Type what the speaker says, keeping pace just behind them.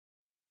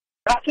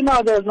Up to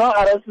now, there's no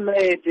arrest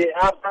made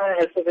after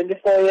a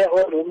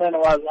 74-year-old woman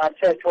was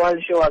attacked while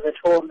she was at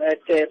home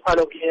at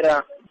Parlock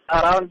area.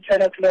 Around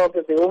 10 o'clock,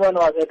 the woman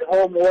was at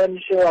home when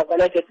she was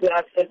allegedly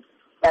attacked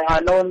by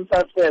unknown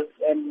suspects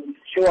and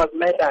she was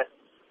murdered.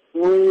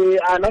 We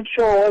are not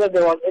sure whether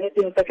there was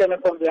anything taken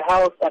from the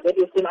house, but that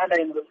is still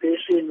under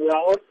investigation. We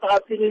are also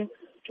appealing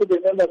to the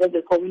members of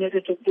the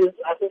community to please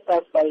assist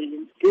us by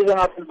giving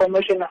us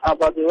information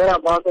about the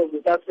whereabouts of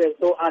the suspects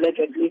who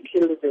allegedly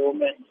killed the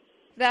woman.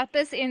 That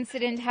this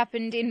incident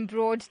happened in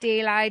broad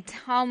daylight,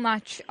 how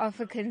much of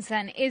a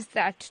concern is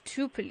that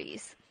to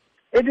police?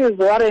 It is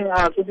worrying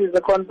us. It is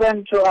a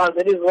concern to us.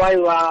 That is why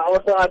we are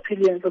also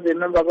appealing to the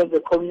members of the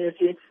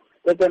community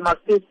that they must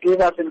please give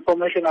us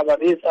information about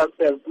these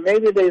suspects.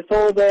 Maybe they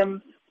saw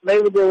them,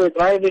 maybe they were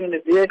driving in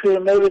the vehicle,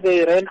 maybe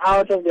they ran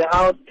out of the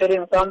house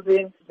carrying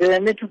something. They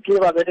need to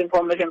give us that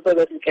information so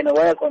that we can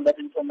work on that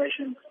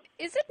information.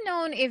 Is it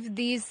known if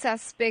these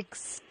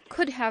suspects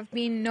could have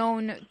been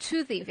known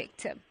to the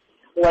victim?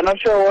 We are not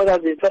sure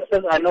whether the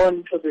suspects are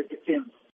known to the